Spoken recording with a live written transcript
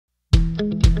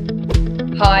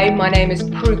Hi, my name is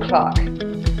Prue Clarke.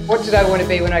 What did I want to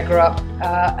be when I grew up?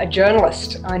 A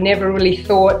journalist. I never really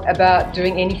thought about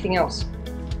doing anything else.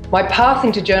 My path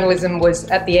into journalism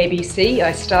was at the ABC.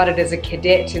 I started as a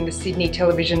cadet in the Sydney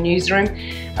television newsroom.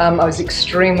 I was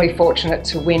extremely fortunate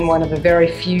to win one of the very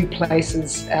few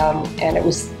places, and it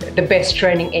was the best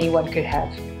training anyone could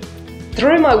have.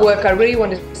 Through my work, I really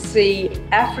wanted to see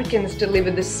Africans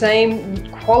deliver the same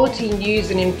quality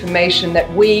news and information that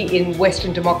we in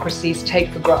Western democracies take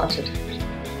for granted.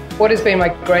 What has been my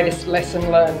greatest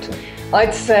lesson learned?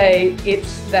 I'd say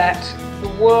it's that the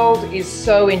world is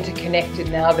so interconnected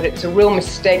now that it's a real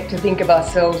mistake to think of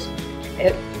ourselves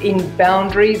in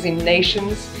boundaries, in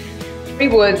nations. 3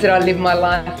 words that I live my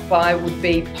life by would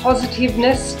be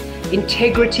positiveness,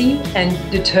 integrity, and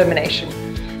determination.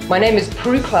 My name is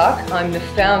Prue Clarke. I'm the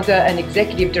founder and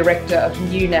executive director of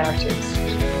New Narratives.